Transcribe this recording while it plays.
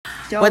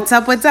Dope. What's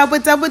up?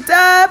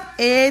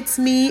 It's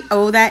me,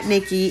 that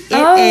Nikki.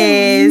 It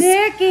is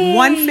Nikki.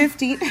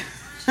 1:15.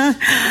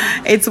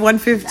 It's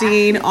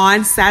 1:15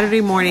 on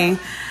Saturday morning.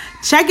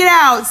 Check it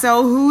out.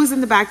 So who's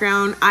in the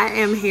background? I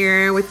am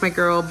here with my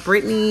girl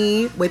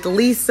Brittany, with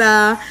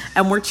Lisa,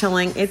 and we're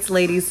chilling. It's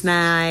ladies'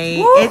 night.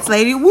 Woo. It's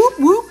whoop,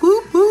 whoop,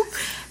 whoop, whoop.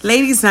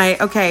 Ladies' night.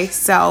 Okay,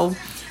 so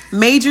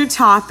major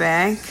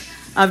topic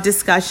of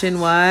discussion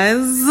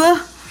was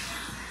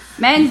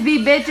Men's be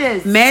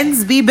bitches.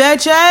 men's be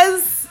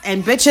bitches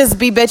and bitches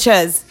be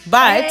bitches.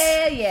 But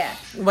Yeah.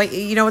 what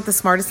you know what the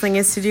smartest thing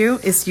is to do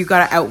is you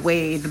gotta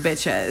outweigh the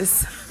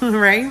bitches,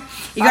 right?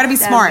 You gotta be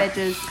them smart.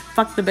 bitches.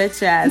 Fuck the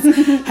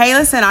bitches. Hey,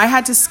 listen, I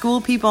had to school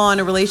people in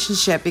a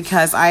relationship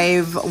because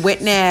I've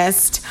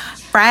witnessed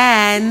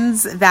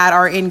friends that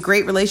are in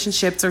great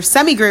relationships or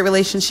semi-great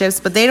relationships,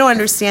 but they don't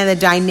understand the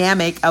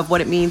dynamic of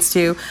what it means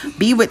to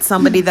be with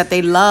somebody that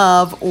they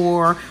love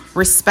or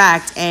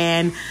respect.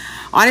 And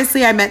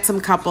honestly, I met some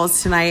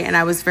couples tonight and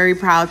I was very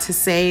proud to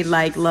say,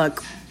 like,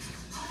 look,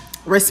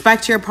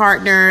 respect your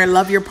partner,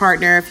 love your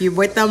partner. If you're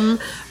with them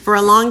for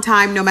a long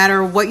time, no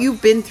matter what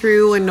you've been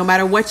through and no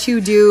matter what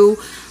you do,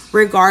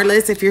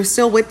 regardless, if you're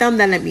still with them,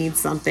 then it means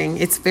something.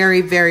 It's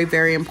very, very,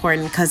 very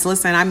important. Because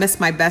listen, I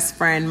miss my best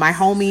friend, my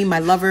homie, my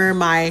lover,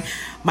 my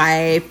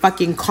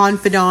fucking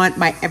confidant,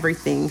 my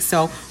everything.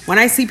 So when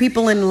I see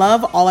people in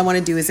love, all I want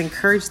to do is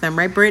encourage them,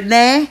 right,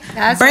 Brittany?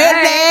 That's Brittany,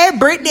 right.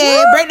 Brittany,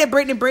 Woo!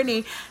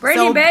 Brittany.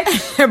 Brittany,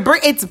 So, bitch.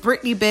 It's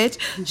Brittany, bitch.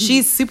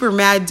 She's super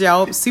mad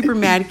dope, super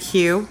mad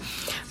cute.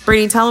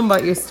 Brittany, tell them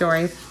about your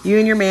story. You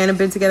and your man have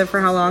been together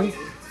for how long?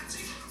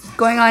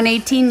 Going on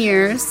 18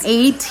 years.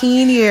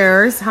 18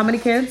 years. How many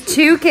kids?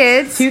 2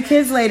 kids. 2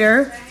 kids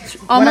later.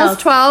 What Almost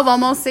else? 12,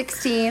 almost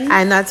 16.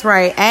 And that's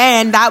right.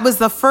 And that was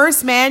the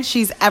first man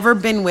she's ever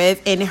been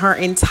with in her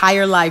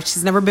entire life.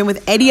 She's never been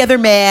with any other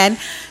man.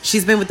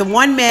 She's been with the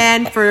one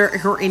man for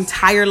her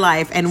entire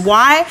life. And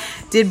why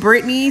did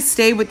Brittany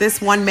stay with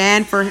this one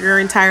man for her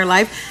entire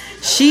life?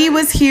 She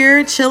was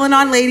here chilling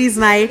on ladies'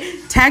 night,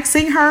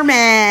 texting her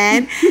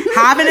man,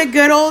 having a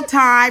good old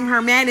time.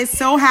 Her man is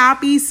so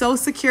happy, so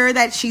secure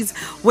that she's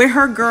with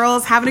her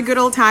girls, having a good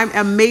old time,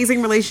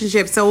 amazing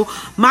relationship. So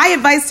my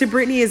advice to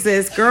Brittany is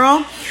this,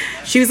 girl.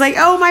 She was like,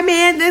 oh, my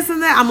man, this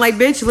and that. I'm like,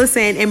 bitch,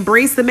 listen,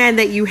 embrace the man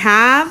that you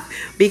have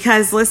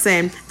because,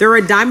 listen, they're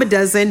a dime a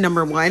dozen,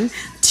 number one.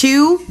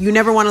 2, you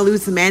never want to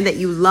lose the man that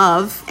you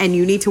love, and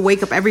you need to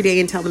wake up every day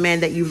and tell the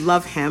man that you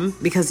love him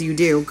because you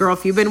do. Girl,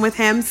 if you've been with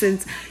him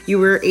since you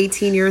were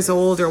 18 years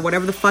old or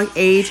whatever the fuck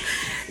age,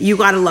 you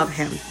got to love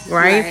him,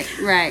 right?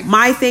 Right.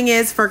 My thing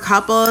is for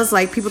couples,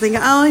 like people think,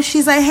 oh,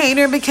 she's a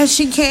hater because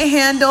she can't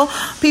handle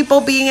people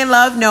being in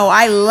love. No,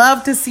 I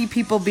love to see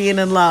people being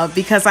in love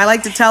because I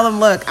like to tell them,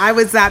 look, I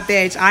was that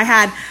bitch. I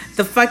had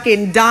the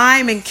fucking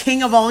dime and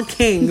king of all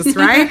kings,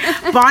 right?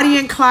 Bonnie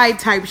and Clyde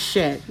type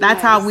shit.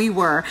 That's how we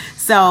were.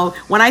 So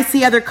when I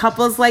see other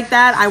couples like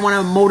that, I want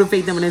to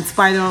motivate them and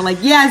inspire them. I'm like,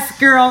 yes,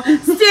 girl,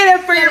 stand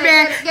up for your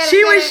man.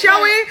 She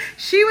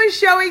was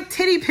showing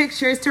titty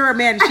pictures to her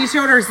man. She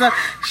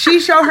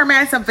showed her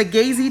man some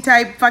fugazi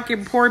type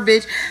fucking poor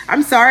bitch.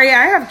 I'm sorry,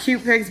 I have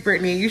cute pics,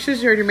 Brittany. You should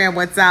show your man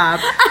what's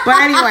up.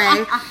 But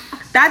anyway.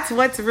 That's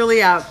what's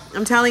really up.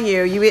 I'm telling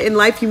you, in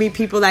life you meet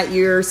people that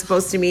you're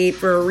supposed to meet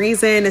for a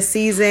reason, a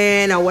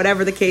season, or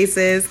whatever the case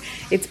is.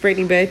 It's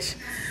Brittany, bitch.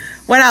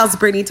 What else,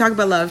 Brittany? Talk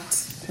about love.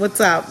 What's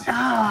up? Oh,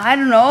 I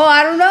don't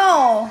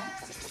know.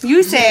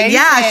 You say.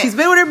 Yeah, she's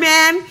been with her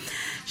man.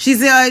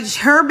 She's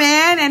her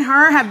man and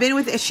her have been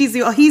with. He's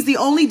the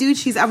only dude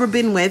she's ever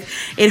been with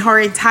in her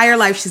entire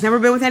life. She's never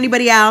been with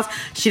anybody else.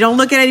 She don't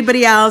look at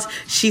anybody else.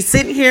 She's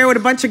sitting here with a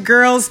bunch of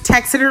girls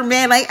texting her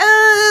man like,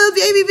 oh,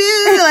 baby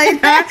boo,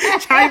 like that,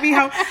 trying to be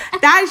home.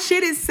 That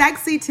shit is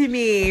sexy to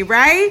me,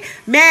 right?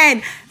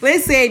 Man,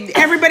 listen,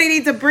 everybody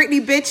needs a Brittany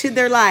bitch in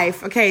their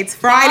life. Okay, it's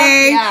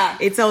Friday. Yeah.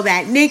 It's all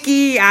that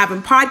Nikki. I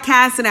haven't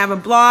podcasted and I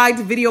haven't blogged.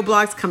 Video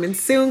blogs coming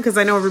soon because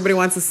I know everybody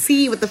wants to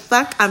see what the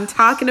fuck I'm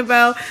talking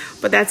about.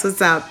 But that's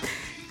what's up.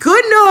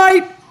 Good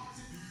night.